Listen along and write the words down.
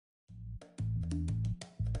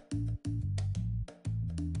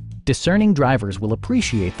Discerning drivers will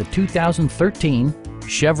appreciate the 2013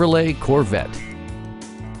 Chevrolet Corvette.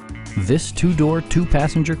 This two-door,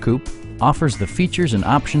 two-passenger coupe offers the features and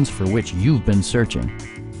options for which you've been searching.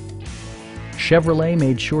 Chevrolet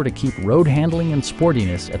made sure to keep road handling and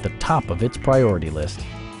sportiness at the top of its priority list.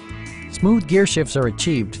 Smooth gear shifts are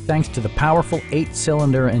achieved thanks to the powerful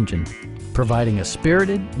 8-cylinder engine, providing a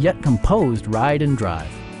spirited yet composed ride and drive.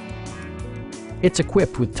 It's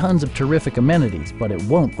equipped with tons of terrific amenities, but it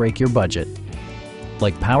won't break your budget.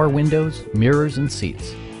 Like power windows, mirrors and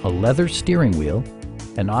seats, a leather steering wheel,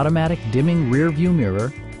 an automatic dimming rear view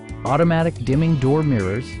mirror, automatic dimming door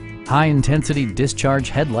mirrors, high-intensity discharge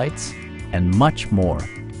headlights, and much more.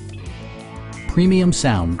 Premium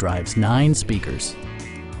sound drives 9 speakers,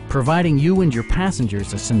 providing you and your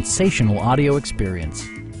passengers a sensational audio experience.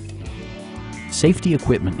 Safety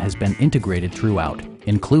equipment has been integrated throughout,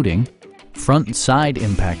 including front and side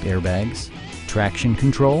impact airbags, traction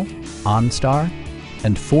control, OnStar,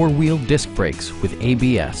 and 4-wheel disc brakes with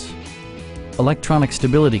ABS. Electronic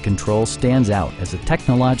stability control stands out as a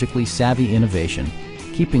technologically savvy innovation,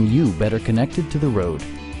 keeping you better connected to the road.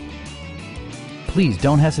 Please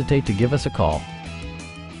don't hesitate to give us a call.